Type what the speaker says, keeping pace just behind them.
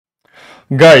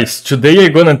Guys, today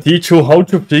I'm gonna teach you how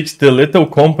to fix the little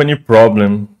company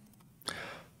problem.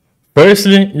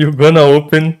 Firstly, you're gonna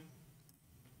open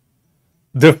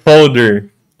the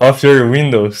folder of your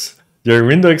Windows, your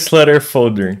Windows Explorer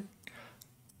folder.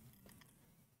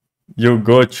 You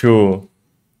go to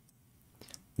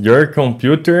your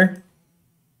computer,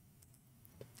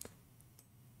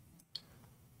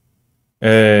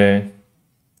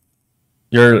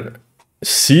 your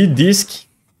C disk,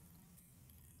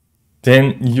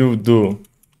 then you do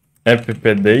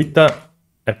appdata,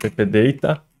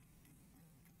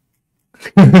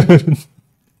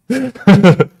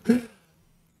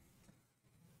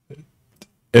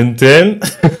 and then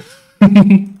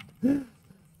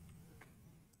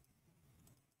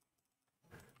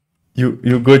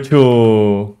you go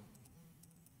to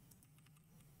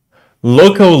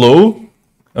local low,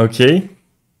 okay?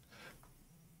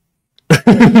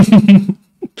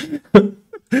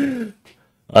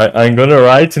 I'm gonna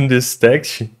write in this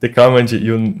text the command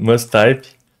you must type.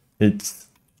 It's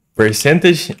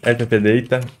percentage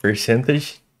appdata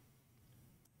percentage.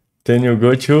 Then you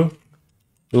go to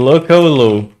local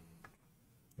low,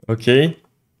 okay?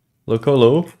 Local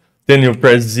low. Then you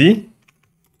press Z.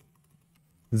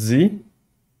 Then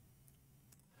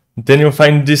you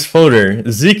find this folder,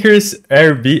 Zkers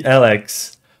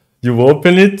RBLX. You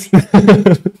open it.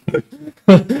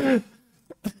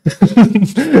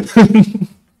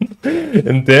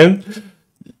 And then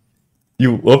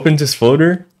you open this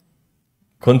folder,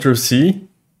 Ctrl C,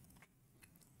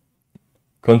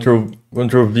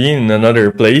 Ctrl V in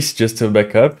another place just to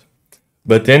back up.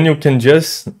 But then you can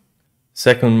just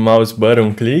second mouse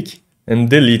button click and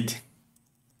delete.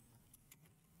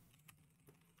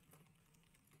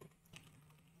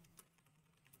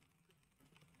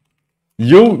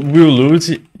 You will lose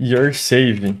your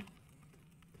save.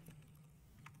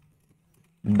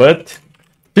 But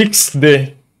fix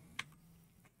the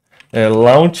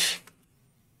launch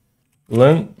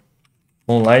LAN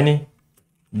online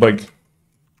bug.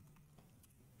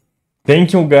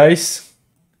 Thank you guys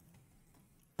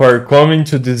for coming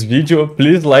to this video.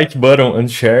 Please like button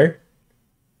and share.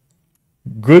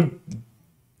 Good